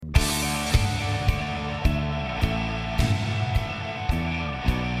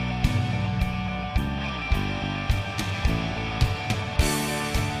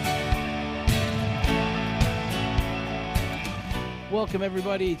welcome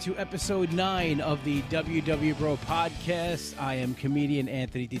everybody to episode 9 of the WW Bro podcast. I am comedian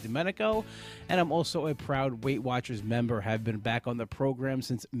Anthony DiDomenico, and I'm also a proud Weight Watchers member. Have been back on the program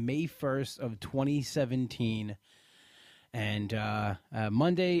since May 1st of 2017. And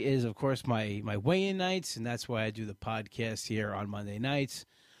Monday is, of course, my weigh-in nights, and that's why I do the podcast here on Monday nights.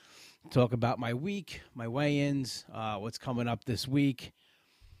 Talk about my week, my weigh-ins, what's coming up this week,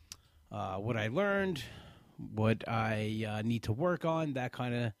 what I learned, what I need to work on, that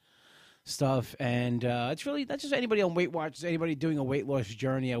kind of stuff. And it's really not just anybody on Weight Watchers, anybody doing a weight loss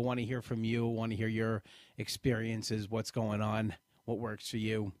journey. I want to hear from you. I want to hear your experiences, what's going on, what works for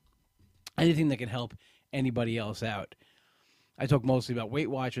you, anything that can help anybody else out. I talk mostly about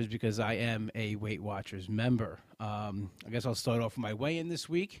Weight Watchers because I am a Weight Watchers member. I guess I'll start off with my weigh-in this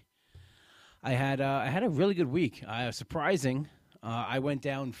week. I had a really good week. Surprising. I went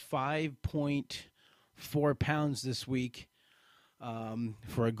down 5.4 pounds this week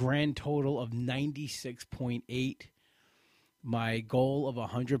for a grand total of 96.8. My goal of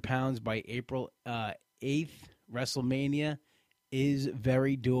 100 pounds by April 8th, WrestleMania, is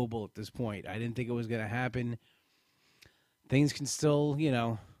very doable at this point. I didn't think it was going to happen. Things can still,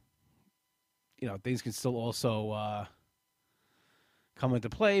 things can still also come into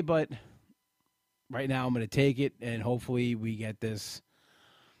play, but right now I'm going to take it, and hopefully we get this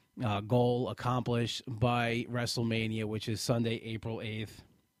goal accomplished by WrestleMania, which is Sunday, April 8th.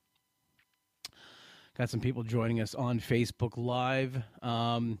 Got some people joining us on Facebook Live.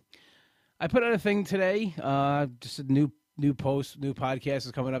 I put out a thing today, just a new podcast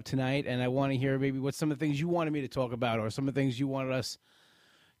is coming up tonight, and I want to hear maybe what some of the things you wanted me to talk about or some of the things you wanted us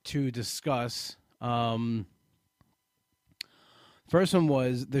to discuss. First one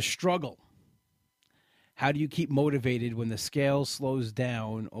was the struggle. How do you keep motivated when the scale slows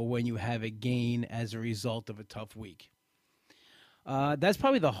down or when you have a gain as a result of a tough week? That's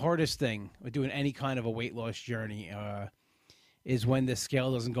probably the hardest thing with doing any kind of a weight loss journey, is when the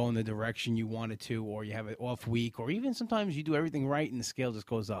scale doesn't go in the direction you want it to, or you have an off week, or even sometimes you do everything right and the scale just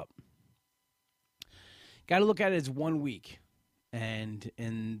goes up. Got to look at it as 1 week, and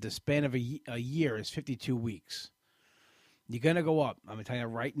in the span of a year is 52 weeks. You're going to go up. I'm going to tell you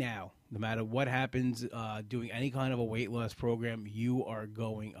right now, no matter what happens doing any kind of a weight loss program, you are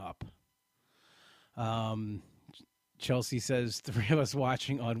going up. Chelsea says 3 of us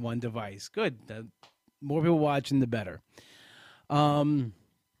watching on one device. Good. The more people watching, the better. That's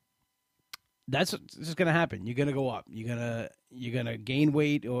just going to happen. You're going to go up. You're going to gain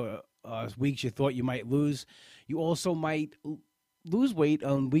weight or weeks you thought you might lose. You also might lose weight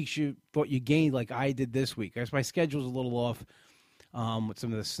on weeks you thought you gained, like I did this week. I guess my schedule's a little off with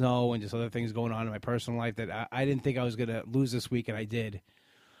some of the snow and just other things going on in my personal life that I didn't think I was going to lose this week, and I did.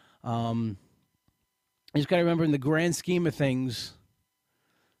 You just got to remember, in the grand scheme of things,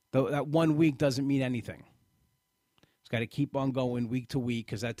 that 1 week doesn't mean anything. Got to keep on going week to week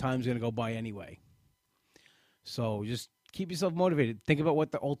because that time's going to go by anyway. So just keep yourself motivated. Think about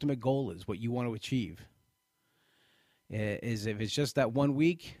what the ultimate goal is, what you want to achieve. Is if it's just that 1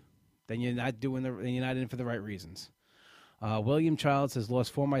 week, then you're not in for the right reasons. William Childs has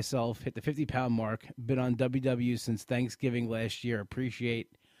lost for myself, hit the 50-pound mark, been on WW since Thanksgiving last year. Appreciate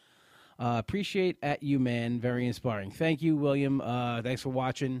at you, man. Very inspiring. Thank you, William. Thanks for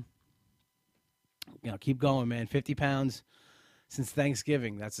watching. Keep going, man. 50 pounds since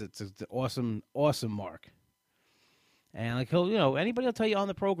Thanksgiving. It's an awesome mark. And anybody will tell you on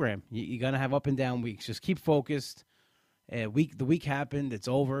the program, you're gonna have up and down weeks. Just keep focused. The week happened. It's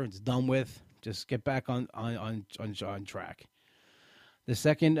over. It's done with. Just get back on track. The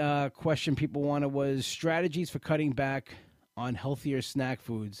second question people wanted was strategies for cutting back on healthier snack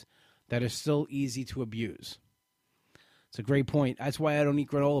foods that are still easy to abuse. It's a great point. That's why I don't eat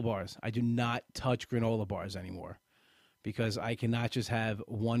granola bars. I do not touch granola bars anymore because I cannot just have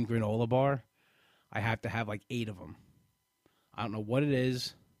one granola bar. I have to have like 8 of them. I don't know what it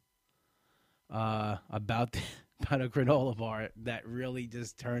is about a granola bar that really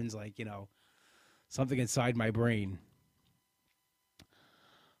just turns something inside my brain.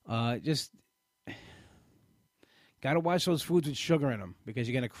 Just got to watch those foods with sugar in them because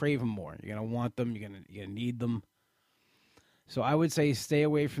you're going to crave them more. You're going to want them. You're going to need them. So I would say stay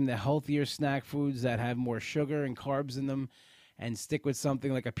away from the healthier snack foods that have more sugar and carbs in them and stick with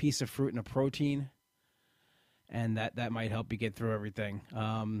something like a piece of fruit and a protein. And that might help you get through everything.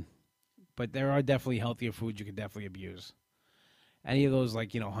 But there are definitely healthier foods you can definitely abuse. Any of those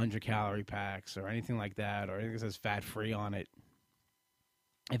 100-calorie packs or anything like that, or anything that says fat-free on it.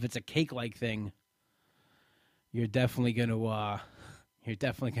 If it's a cake-like thing, you're definitely going to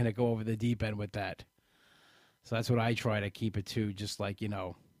go over the deep end with that. So that's what I try to keep it to. Just like,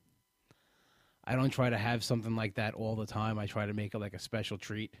 I don't try to have something like that all the time. I try to make it like a special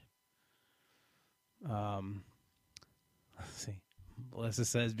treat. Let's see. Melissa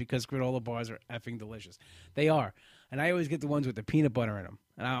says, because granola bars are effing delicious. They are. And I always get the ones with the peanut butter in them.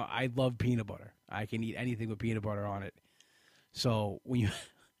 And I love peanut butter. I can eat anything with peanut butter on it. So when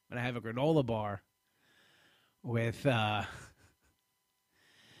I have a granola bar with,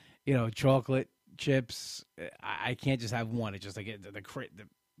 chocolate chips, I can't just have one. It's just like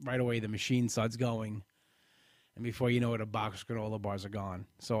right away the machine starts going. And before you know it, a box of granola bars are gone.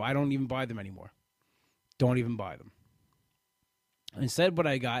 So I don't even buy them anymore. Don't even buy them. Instead, what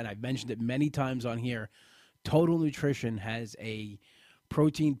I got, and I've mentioned it many times on here, Total Nutrition has a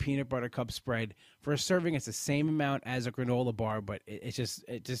protein peanut butter cup spread. For a serving, it's the same amount as a granola bar, but it just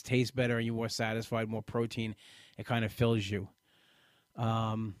tastes better and you're more satisfied, more protein. It kind of fills you.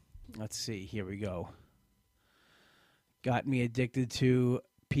 Let's see. Here we go. Got me addicted to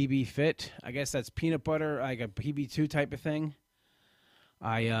PB Fit. I guess that's peanut butter, like a PB2 type of thing.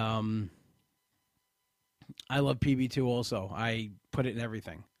 I love PB2 also. I put it in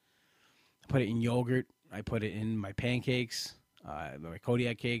everything. I put it in yogurt. I put it in my pancakes, my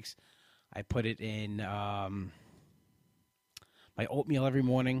Kodiak cakes. I put it in my oatmeal every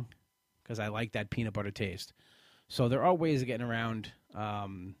morning because I like that peanut butter taste. So there are ways of getting around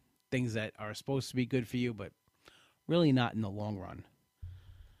things that are supposed to be good for you, but really not in the long run.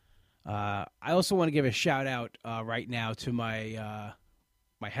 I also want to give a shout out right now to my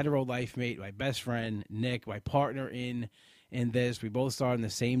hetero life mate, my best friend, Nick, my partner in this. We both started on the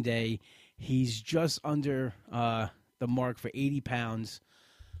same day. He's just under the mark for 80 pounds.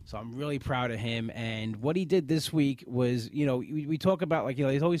 So I'm really proud of him. And what he did this week was, we talk about,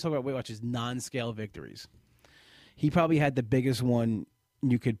 he's always talking about Weight Watchers non-scale victories. He probably had the biggest one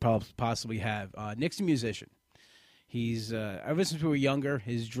you could possibly have. Nick's a musician. He's, ever since we were younger,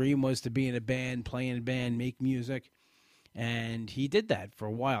 his dream was to be in a band, play in a band, make music. And he did that for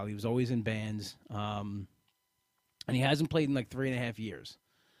a while. He was always in bands. And he hasn't played in like 3.5 years.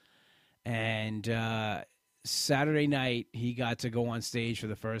 And Saturday night, he got to go on stage for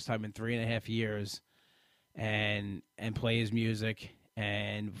the first time in 3.5 years and play his music.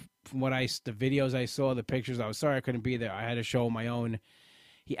 And from the videos I saw, the pictures, I was sorry I couldn't be there. I had a show of my own.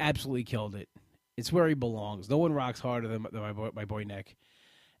 He absolutely killed it. It's where he belongs. No one rocks harder than my boy Nick.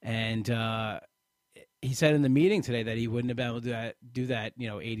 And he said in the meeting today that he wouldn't have been able to do that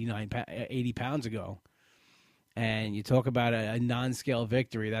 80 pounds ago. And you talk about a non-scale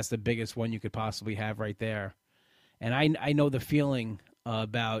victory. That's the biggest one you could possibly have right there. And I know the feeling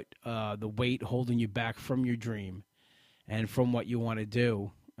about the weight holding you back from your dream and from what you want to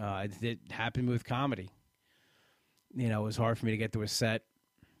do. It happened with comedy. It was hard for me to get to a set.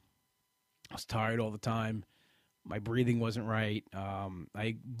 I was tired all the time. My breathing wasn't right.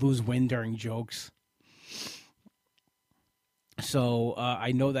 I lose wind during jokes. So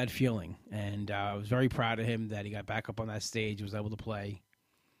I know that feeling, and I was very proud of him that he got back up on that stage, was able to play,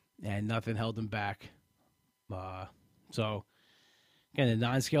 and nothing held him back. So, again, the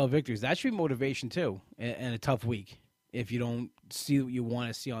non-scale victories, that should be motivation too, and a tough week if you don't see what you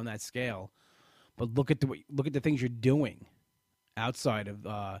want to see on that scale. But look at the things you're doing outside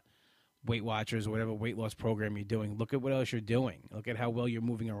of Weight Watchers or whatever weight loss program you're doing. Look at what else you're doing. Look at how well you're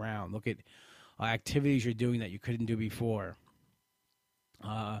moving around. Look at activities you're doing that you couldn't do before.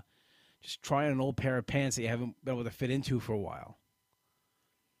 Just try on an old pair of pants that you haven't been able to fit into for a while.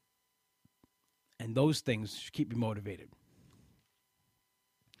 And those things should keep you motivated.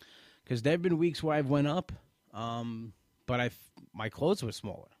 Because there have been weeks where I've went up, but my clothes were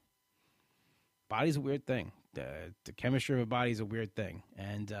smaller. Body's a weird thing. The chemistry of a body is a weird thing.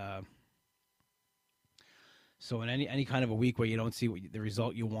 And so in any kind of a week where you don't see the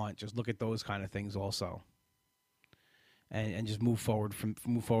result you want, just look at those kind of things also. And just move forward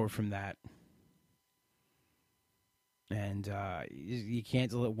from that. And you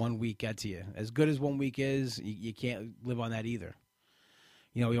can't let 1 week get to you. As good as 1 week is, you can't live on that either.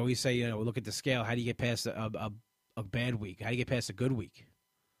 We always say, look at the scale. How do you get past a bad week? How do you get past a good week?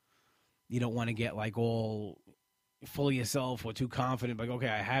 You don't want to get like all full of yourself or too confident. Like, okay,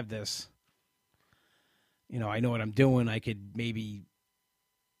 I have this. I know what I'm doing. I could maybe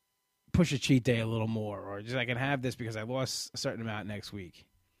push a cheat day a little more, or just I can have this because I lost a certain amount next week.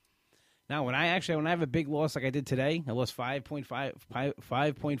 Now, when I have a big loss like I did today, I lost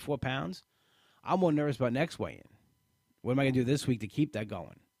 5.4 pounds. I'm more nervous about next weigh-in. What am I going to do this week to keep that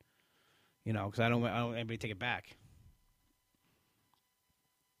going? Because I don't want anybody to take it back.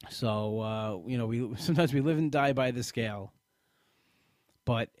 So, we sometimes we live and die by the scale.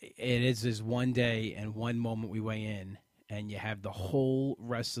 But it is this one day and one moment we weigh in, and you have the whole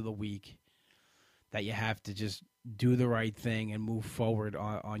rest of the week that you have to just do the right thing and move forward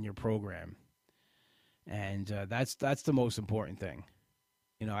on your program. And that's the most important thing.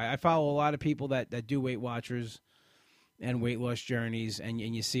 You know, I follow a lot of people that do Weight Watchers and weight loss journeys, and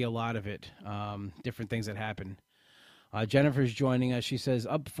you see a lot of it, different things that happen. Jennifer's joining us. She says,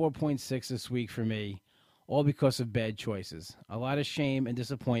 up 4.6 this week for me, all because of bad choices. A lot of shame and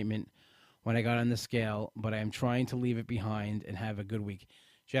disappointment when I got on the scale, but I am trying to leave it behind and have a good week.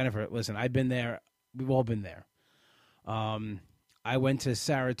 Jennifer, listen, I've been there. We've all been there. I went to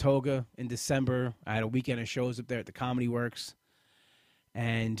Saratoga in December. I had a weekend of shows up there at the Comedy Works.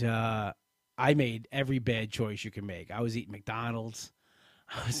 And I made every bad choice you can make. I was eating McDonald's.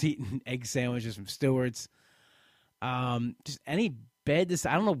 I was eating egg sandwiches from Stewart's. Just any bad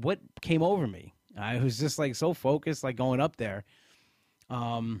decision. I don't know what came over me. I was just like so focused, like going up there.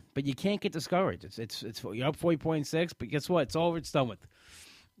 But you can't get discouraged. It's you're up 40.6, but guess what? It's over. It's done with.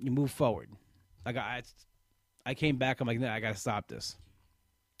 You move forward. I came back. I'm like, nah, I got to stop this.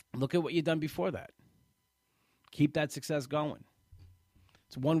 Look at what you've done before that. Keep that success going.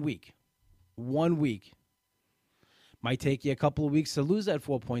 It's 1 week. 1 week. Might take you a couple of weeks to lose that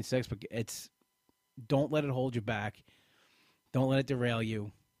 4.6, but don't let it hold you back. Don't let it derail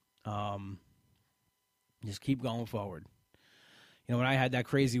you. Just keep going forward. You know, when I had that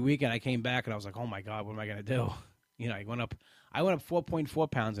crazy weekend, I came back and I was like, oh my God, what am I going to do? You know, I went up 4.4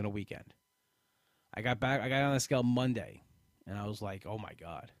 pounds in a weekend. I got on the scale Monday and I was like, oh my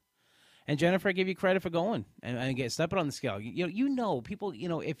God. And Jennifer, I give you credit for going and stepping on the scale. You know, people, you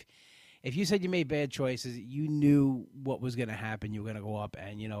know, if you said you made bad choices, you knew what was going to happen. You were going to go up,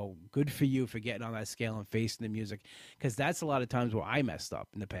 and, you know, good for you for getting on that scale and facing the music, because that's a lot of times where I messed up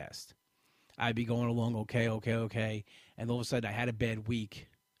in the past. I'd be going along, okay, and all of a sudden I had a bad week.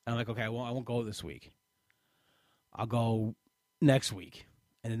 And I'm like, okay, I won't go this week. I'll go next week.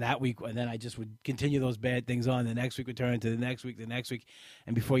 And then that week, and then I just would continue those bad things on. The next week would turn into the next week.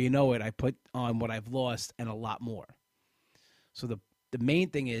 And before you know it, I put on what I've lost and a lot more. So the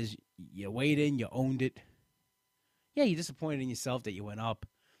main thing is you weighed in, you owned it. Yeah, you're disappointed in yourself that you went up.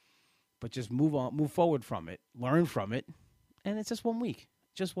 But just move forward from it, learn from it. And it's just 1 week.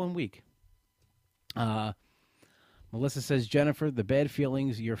 Just 1 week. Melissa says, Jennifer, the bad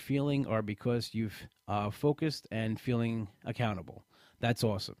feelings you're feeling are because you've focused and feeling accountable. That's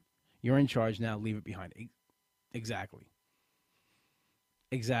awesome. You're in charge now. Leave it behind. Exactly.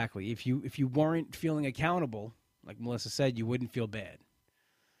 If you weren't feeling accountable, like Melissa said, you wouldn't feel bad.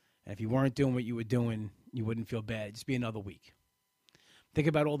 And if you weren't doing what you were doing, you wouldn't feel bad. Just be another week. Think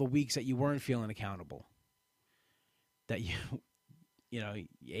about all the weeks that you weren't feeling accountable. That you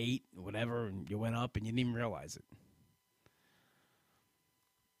ate whatever and you went up and you didn't even realize it.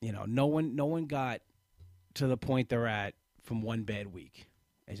 You know, no one got to the point they're at from one bad week.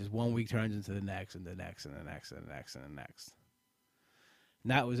 It's just 1 week turns into the next and the next and the next and the next and the next.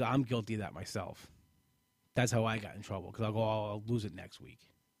 And I'm guilty of that myself. That's how I got in trouble, because I'll lose it next week.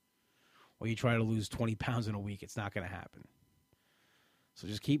 Or you try to lose 20 pounds in a week, it's not going to happen. So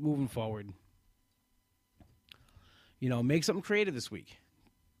just keep moving forward. You know, make something creative this week.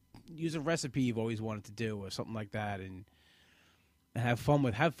 Use a recipe you've always wanted to do or something like that, and have fun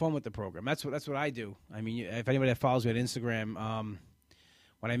with the program. That's what I do. I mean, if anybody that follows me on Instagram,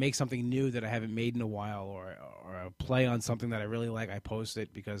 when I make something new that I haven't made in a while, or a play on something that I really like, I post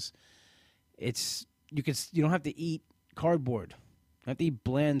it, because you don't have to eat cardboard. You have to eat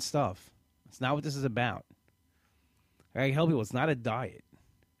bland stuff. It's not what this is about. I tell people it's not a diet.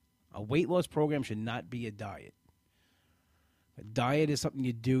 A weight loss program should not be a diet. A diet is something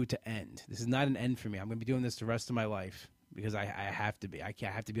you do to end. This is not an end for me. I'm going to be doing this the rest of my life because I have to be. I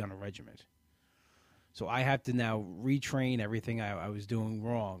have to be on a regiment. So I have to now retrain everything I was doing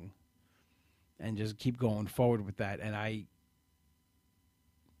wrong and just keep going forward with that. And I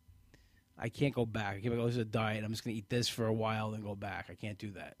can't go back. I can't go, this is a diet. I'm just going to eat this for a while and go back. I can't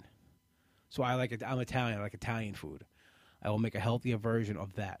do that. So I'm Italian. I like Italian food. I will make a healthier version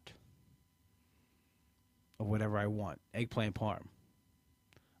of that. Of whatever I want. Eggplant parm.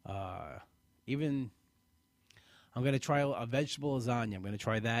 Even I'm going to try a vegetable lasagna. I'm going to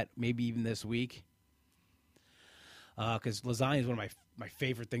try that maybe even this week. Because lasagna is one of my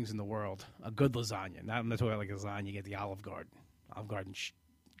favorite things in the world. A good lasagna. I'm not talking about like lasagna. You get the Olive Garden. Olive Garden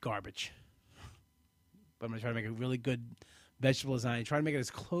garbage. But I'm going to try to make a really good vegetable lasagna. Try to make it as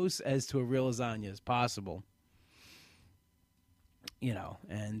close as to a real lasagna as possible. You know,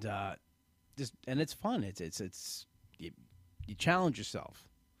 and and it's fun. It's you challenge yourself.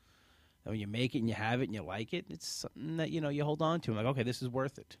 And when you make it and you have it and you like it, it's something that, you hold on to. I'm like, okay, this is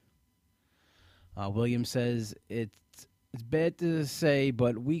worth it. William says, it's bad to say,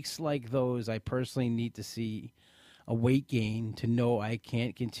 but weeks like those, I personally need to see a weight gain to know I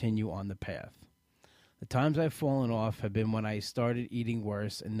can't continue on the path. The times I've fallen off have been when I started eating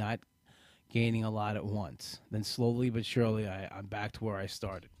worse and not gaining a lot at once. Then slowly but surely, I'm back to where I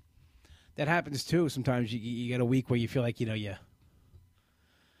started. That happens too. Sometimes you get a week where you feel like, you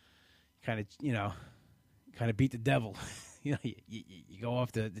kind of beat the devil. You go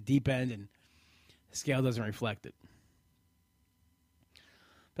off the deep end and the scale doesn't reflect it.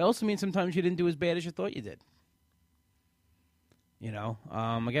 That also means sometimes you didn't do as bad as you thought you did.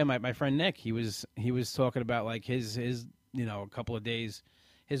 Again, my friend Nick, he was talking about like his a couple of days,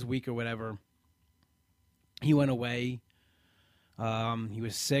 his week or whatever. He went away. He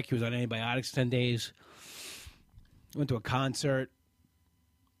was sick. He was on antibiotics 10 days. Went to a concert.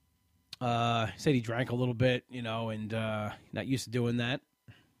 Said he drank a little bit, and not used to doing that.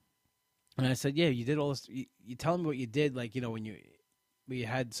 And I said, yeah, you did all this. You tell me what you did, like, when you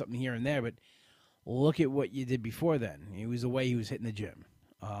had something here and there, but look at what you did before then. He was away. He was hitting the gym.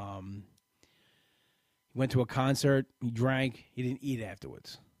 He went to a concert. He drank. He didn't eat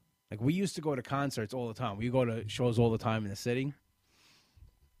afterwards. Like, we used to go to concerts all the time. We go to shows all the time in the city.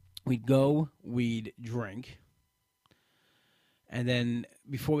 We'd go. We'd drink. And then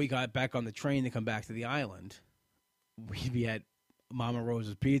before we got back on the train to come back to the island, we'd be at Mama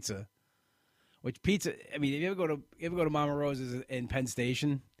Rosa's Pizza. Which pizza? I mean, if you ever go to Mama Rosa's in Penn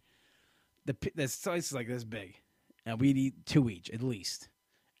Station, the slice is like this big, and we'd eat 2 each at least,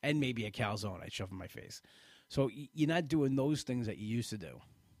 and maybe a calzone I'd shove in my face. So you're not doing those things that you used to do.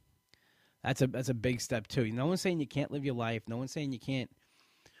 That's a big step too. No one's saying you can't live your life. No one's saying you can't,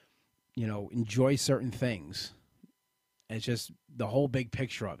 enjoy certain things. It's just the whole big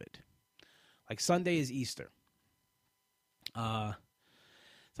picture of it. Like Sunday is Easter.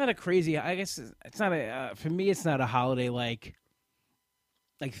 It's not a crazy. I guess it's not a. For me, it's not a holiday like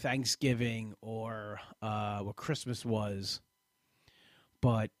Thanksgiving or what Christmas was.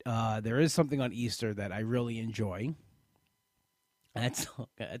 But there is something on Easter that I really enjoy. And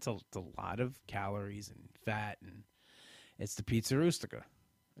it's a lot of calories and fat, and it's the pizza rustica,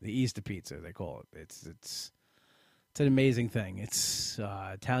 the Easter pizza they call it. It's an amazing thing. It's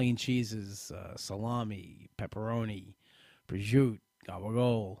Italian cheeses, salami, pepperoni, prosciutto,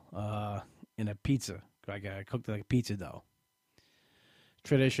 gabagool, in a pizza. I cooked it like a pizza dough.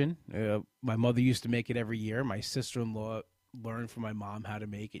 Tradition. My mother used to make it every year. My sister-in-law learned from my mom how to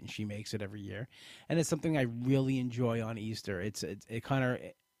make it, and she makes it every year. And it's something I really enjoy on Easter. It kind of,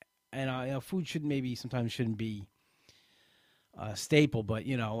 and food sometimes shouldn't be a staple, but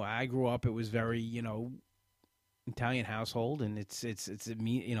I grew up. It was very Italian household, and it's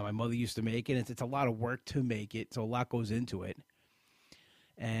me. My mother used to make it. It's a lot of work to make it, so a lot goes into it.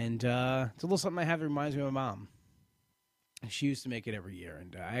 And it's a little something I have that reminds me of my mom. She used to make it every year,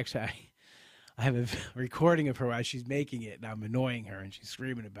 and I have a recording of her as she's making it, and I'm annoying her, and she's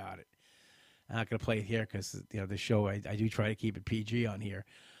screaming about it. I'm not going to play it here because the show I do try to keep it PG on here,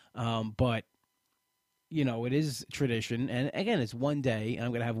 but it is tradition, and again, it's one day, and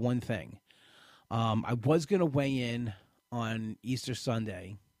I'm going to have one thing. I was going to weigh in on Easter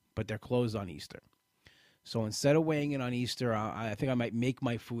Sunday, but they're closed on Easter. So instead of weighing in on Easter, I think I might make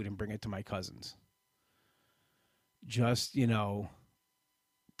my food and bring it to my cousins. Just,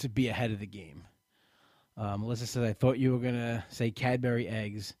 to be ahead of the game. Melissa says, I thought you were going to say Cadbury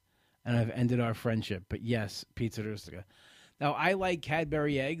eggs, and I've ended our friendship. But yes, pizza rustica. Now, I like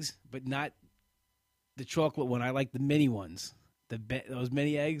Cadbury eggs, but not the chocolate one. I like the mini ones. Those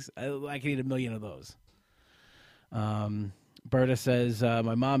mini eggs, I can eat 1 million of those. Berta says,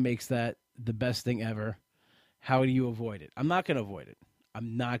 my mom makes that the best thing ever. How do you avoid it? I'm not going to avoid it.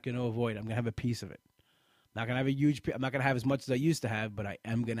 I'm going to have a piece of it. I'm not going to have as much as I used to have, but I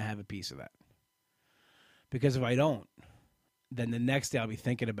am going to have a piece of that. Because if I don't, then the next day I'll be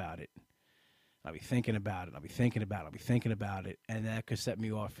thinking about it. I'll be thinking about it. And that could set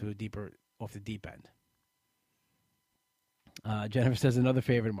me off the deep end. Jennifer says another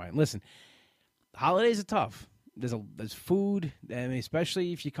favorite of mine. Listen, holidays are tough. There's food, and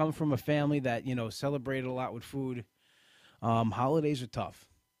especially if you come from a family that celebrated a lot with food. Holidays are tough.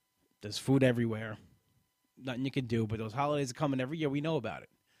 There's food everywhere. Nothing you can do, but those holidays are coming every year. We know about it.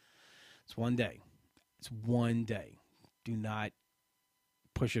 It's one day. Do not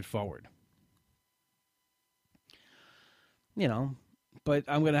push it forward. But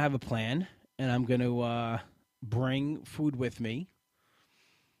I'm going to have a plan, and I'm going to bring food with me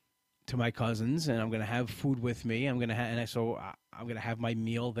to my cousins, and I'm going to have food with me. I'm going to have, and so I'm gonna have my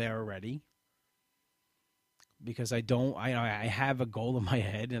meal there already because I have a goal in my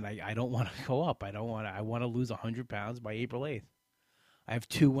head and I don't want to go up. I want to lose 100 pounds by April 8th. I have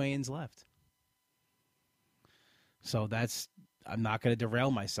 2 weigh-ins left. So I'm not going to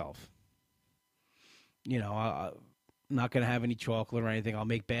derail myself. I'm not going to have any chocolate or anything. I'll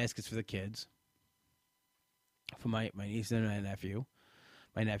make baskets for the kids, for my niece and my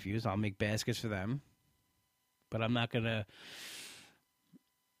nephews. I'll make baskets for them, but I'm not going to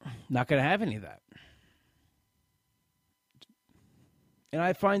have any of that. And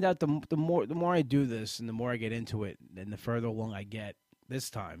I find out the more I do this and the more I get into it and the further along I get this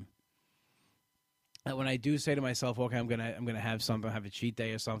time, that when I do say to myself, okay, I'm gonna have something, have a cheat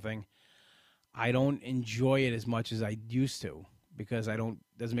day or something, I don't enjoy it as much as I used to because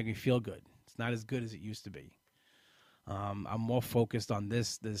doesn't make me feel good. It's not as good as it used to be. I'm more focused on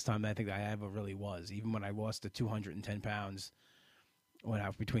this time than I think I ever really was. Even when I lost the 210 pounds when I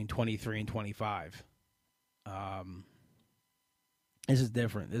was between 23 and 25. This is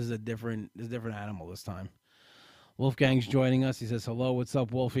different. This is a different animal this time. Wolfgang's joining us. He says, hello, what's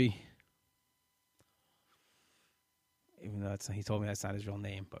up, Wolfie? Even though he told me that's not his real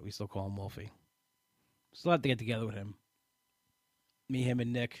name, but we still call him Wolfie. Still have to get together with him. Me, him,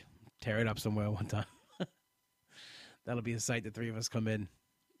 and Nick tear it up somewhere one time. That'll be a sight. The 3 of us come in.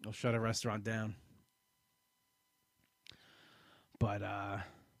 We'll shut a restaurant down. But,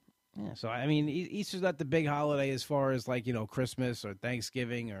 yeah, so, I mean, Easter's not the big holiday as far as, like, Christmas or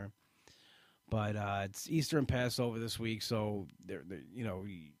Thanksgiving but it's Easter and Passover this week, so,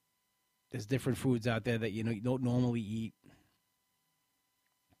 there's different foods out there that, you don't normally eat.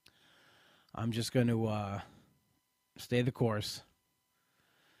 I'm just going to stay the course.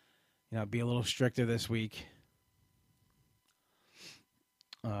 Be a little stricter this week.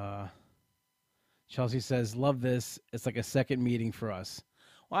 Chelsea says, love this. It's like a second meeting for us.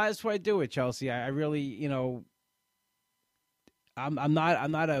 Well, that's why I do it, Chelsea. I really, I'm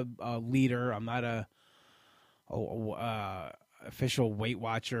not a leader. I'm not a official Weight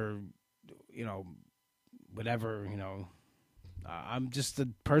Watcher, whatever, I'm just a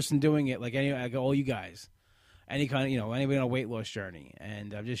person doing it like all you guys. Any kind of, anybody on a weight loss journey.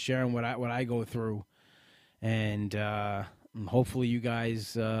 And I'm just sharing what I go through. And hopefully you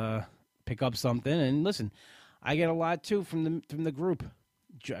guys pick up something. And listen, I get a lot, too, from the group.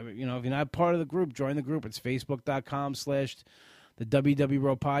 If you're not part of the group, join the group. It's facebook.com/the WW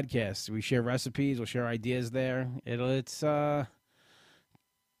Row Podcast. We share recipes. We'll share ideas there. It's nice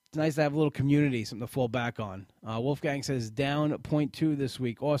to have a little community, something to fall back on. Wolfgang says, down 0.2 this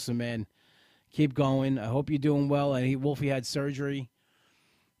week. Awesome, man. Keep going. I hope you're doing well. Wolfie had surgery.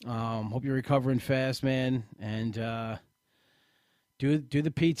 Hope you're recovering fast, man. And do the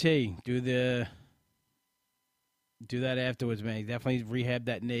PT. Do that afterwards, man. Definitely rehab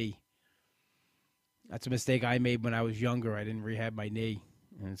that knee. That's a mistake I made when I was younger. I didn't rehab my knee,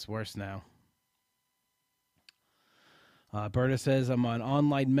 and it's worse now. Berta says, I'm an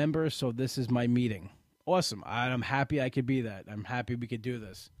online member, so this is my meeting. Awesome. I'm happy I could be that. I'm happy we could do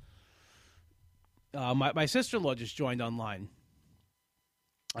this. My sister-in-law just joined online.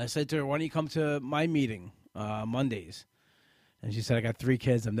 I said to her, why don't you come to my meeting Mondays? And she said, I got 3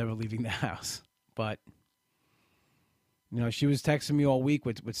 kids. I'm never leaving the house. But, she was texting me all week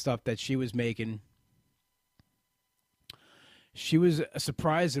with stuff that she was making. She was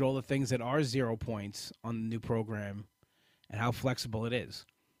surprised at all the things that are 0 points on the new program and how flexible it is.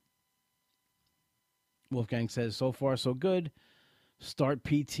 Wolfgang says, so far so good. Start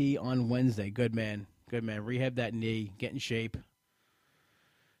PT on Wednesday. Good man. Good man. Rehab that knee. Get in shape.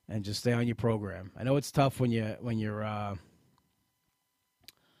 And just stay on your program. I know it's tough when you're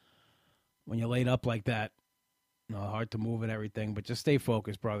laid up like that. Hard to move and everything, but just stay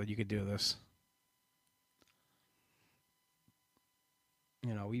focused, brother. You could do this.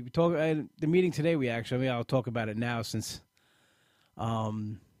 We talk the meeting today. I'll talk about it now since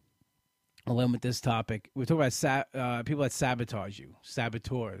I'll end with this topic. We're talking about people that sabotage you,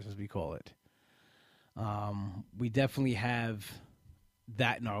 saboteurs, as we call it. We definitely have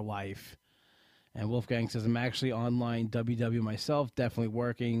that in our life. And Wolfgang says, I'm actually online WW myself, definitely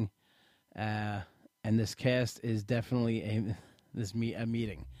working. And this cast is definitely a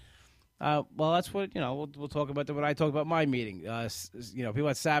meeting. Well, that's what, we'll talk about what I talk about my meeting. People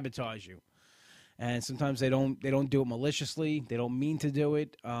that sabotage you. And sometimes they don't do it maliciously. They don't mean to do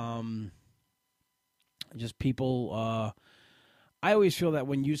it. Just people, I always feel that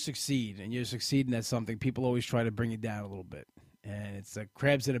when you succeed and you're succeeding at something, people always try to bring you down a little bit. And it's a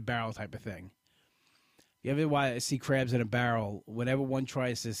crabs in a barrel type of thing. You ever see crabs in a barrel? Whenever one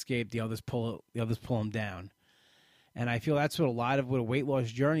tries to escape, the others pull them down. And I feel that's what a lot of with a weight loss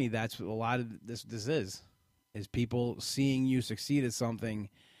journey, that's what a lot of this is people seeing you succeed at something.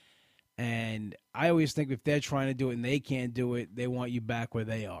 And I always think if they're trying to do it and they can't do it, they want you back where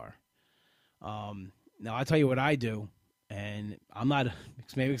they are. Now, I'll tell you what I do, and I'm not,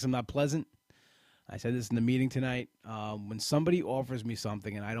 maybe because I'm not pleasant. I said this in the meeting tonight. When somebody offers me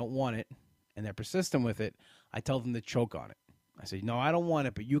something and I don't want it, and they're persistent with it, I tell them to choke on it. I say, no, I don't want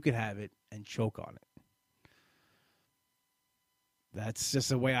it, but you can have it, and choke on it. That's just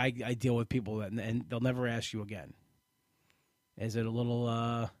the way I deal with people, and they'll never ask you again. Is it a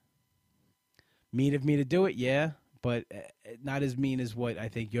little mean of me to do it? Yeah, but not as mean as what I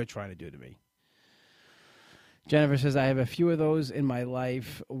think you're trying to do to me. Jennifer says, I have a few of those in my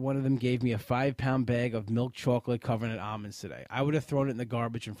life. One of them gave me a 5-pound bag of milk chocolate covered in almonds today. I would have thrown it in the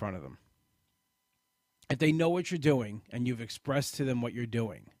garbage in front of them. If they know what you're doing and you've expressed to them what you're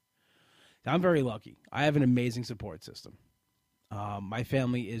doing, I'm very lucky. I have an amazing support system. My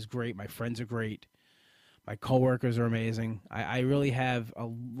family is great. My friends are great. My coworkers are amazing. I really have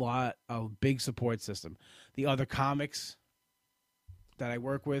a big support system. The other comics that I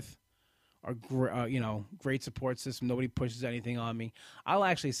work with are great support system. Nobody pushes anything on me. I'll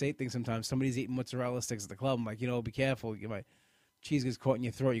actually say things sometimes. Somebody's eating mozzarella sticks at the club. I'm like, be careful. My cheese gets caught in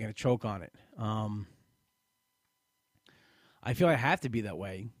your throat. You're going to choke on it. I feel I have to be that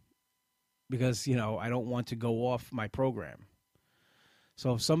way because, I don't want to go off my program.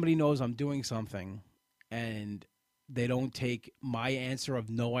 So if somebody knows I'm doing something and they don't take my answer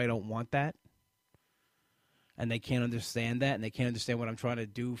of no, I don't want that, and they can't understand that, and they can't understand what I'm trying to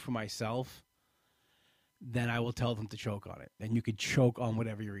do for myself, then I will tell them to choke on it. And you could choke on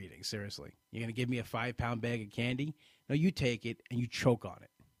whatever you're eating, seriously. You're going to give me a 5-pound bag of candy? No, you take it and you choke on it.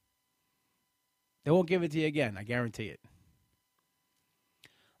 They won't give it to you again, I guarantee it.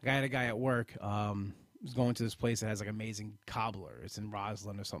 I had a guy at work was going to this place that has like amazing cobbler. It's in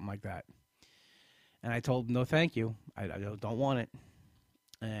Roslyn or something like that. And I told him, no, thank you. I don't want it.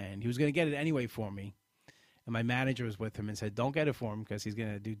 And he was going to get it anyway for me. And my manager was with him and said, don't get it for him because he's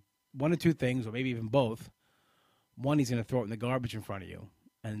going to do one or two things, or maybe even both. One, he's going to throw it in the garbage in front of you.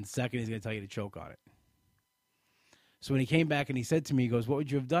 And second, he's going to tell you to choke on it. So when he came back and he said to me, he goes, what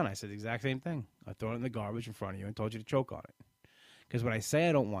would you have done? I said the exact same thing. I throw it in the garbage in front of you and told you to choke on it. Because when I say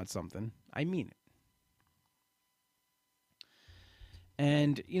I don't want something, I mean it.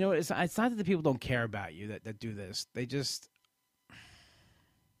 And, it's not that the people don't care about you that do this. They just,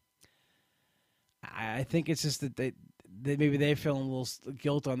 I think it's just that they maybe they're feeling a little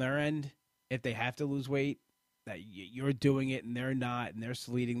guilt on their end if they have to lose weight, that you're doing it and they're not, and they're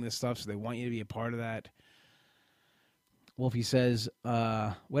still eating this stuff, so they want you to be a part of that. Wolfie says,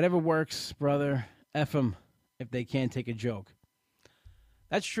 whatever works, brother, F them if they can't take a joke.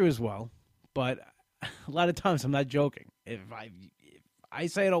 That's true as well, but a lot of times I'm not joking. If I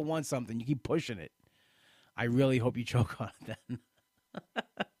say I don't want something, you keep pushing it, I really hope you choke on it then.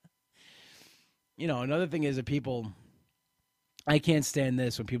 Another thing is that people, I can't stand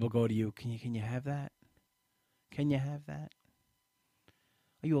this when people go to you, can you have that? Can you have that?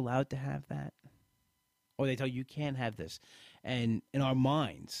 Are you allowed to have that? Or they tell you can't have this. And in our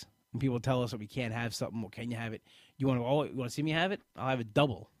minds, when people tell us that we can't have something, well, can you have it? You want to see me have it? I'll have it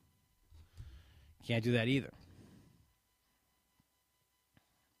double. Can't do that either.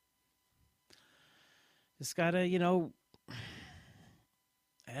 Just gotta, hate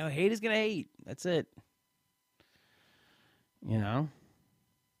is gonna hate. That's it.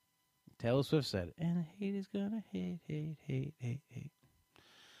 Taylor Swift said it. And hate is gonna hate.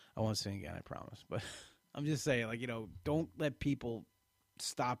 I won't sing again, I promise. But I'm just saying, don't let people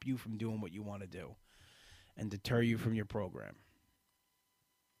stop you from doing what you want to do and deter you from your program.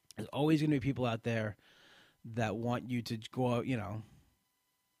 There's always going to be people out there that want you to go out, do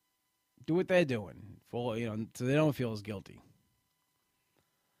what they're doing, so they don't feel as guilty.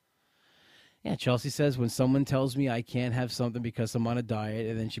 Yeah, Chelsea says, when someone tells me I can't have something because I'm on a diet,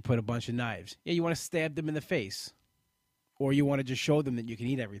 and then she put a bunch of knives. Yeah, you want to stab them in the face. Or you want to just show them that you can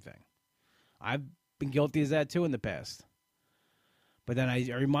eat everything. I've been guilty of that too in the past. But then I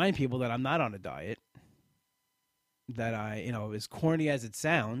remind people that I'm not on a diet. That as corny as it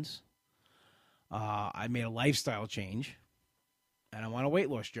sounds, I made a lifestyle change. And I'm on a weight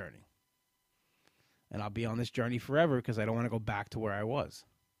loss journey. And I'll be on this journey forever because I don't want to go back to where I was.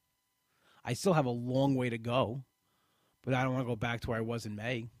 I still have a long way to go, but I don't want to go back to where I was in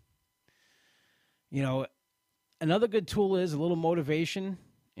May. Another good tool is a little motivation.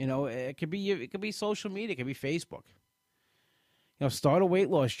 It could be social media, it could be Facebook. Start a weight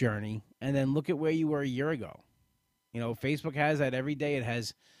loss journey and then look at where you were a year ago. Facebook has that every day. It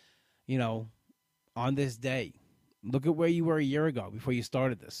has, on this day, Look at where you were a year ago before you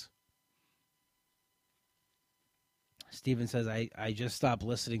started this. Steven says, I just stopped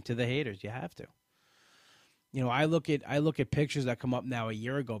listening to the haters. You have to. You know, I look at pictures that come up now a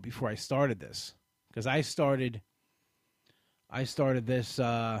year ago before I started this. Because I started this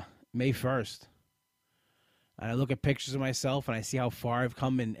May 1st. And I look at pictures of myself and I see how far I've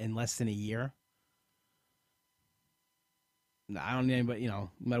come in less than a year. I don't need, but no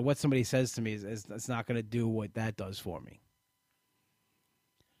matter what somebody says to me, it's not going to do what that does for me.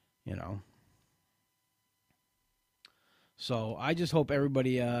 So I just hope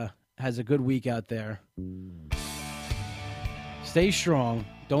everybody has a good week out there. Stay strong.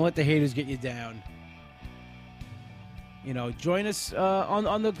 Don't let the haters get you down. Join us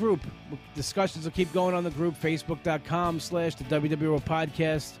on the group. Discussions will keep going on the group, facebook.com/the WWO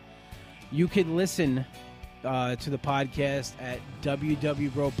podcast. You can listen to the podcast at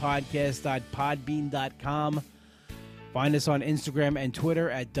www.podcast.podbean.com. Find us on Instagram and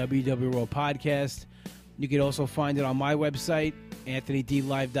Twitter at WWO Podcast. You can also find it on my website,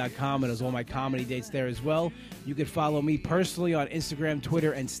 AnthonyDLive.com, and there's all my comedy dates there as well. You can follow me personally on Instagram,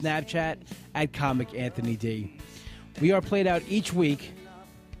 Twitter, and Snapchat at Comic Anthony D. We are played out each week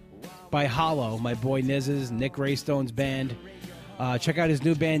by Hollow, my boy Niz's, Nick Raystone's band. Check out his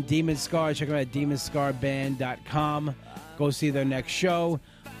new band, Demon Scar. Check them out at DemonScarBand.com. Go see their next show.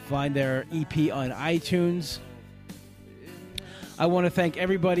 Find their EP on iTunes. I want to thank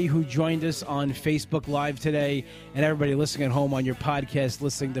everybody who joined us on Facebook Live today and everybody listening at home on your podcast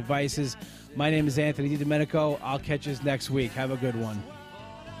listening devices. My name is Anthony DiDomenico. I'll catch us next week. Have a good one.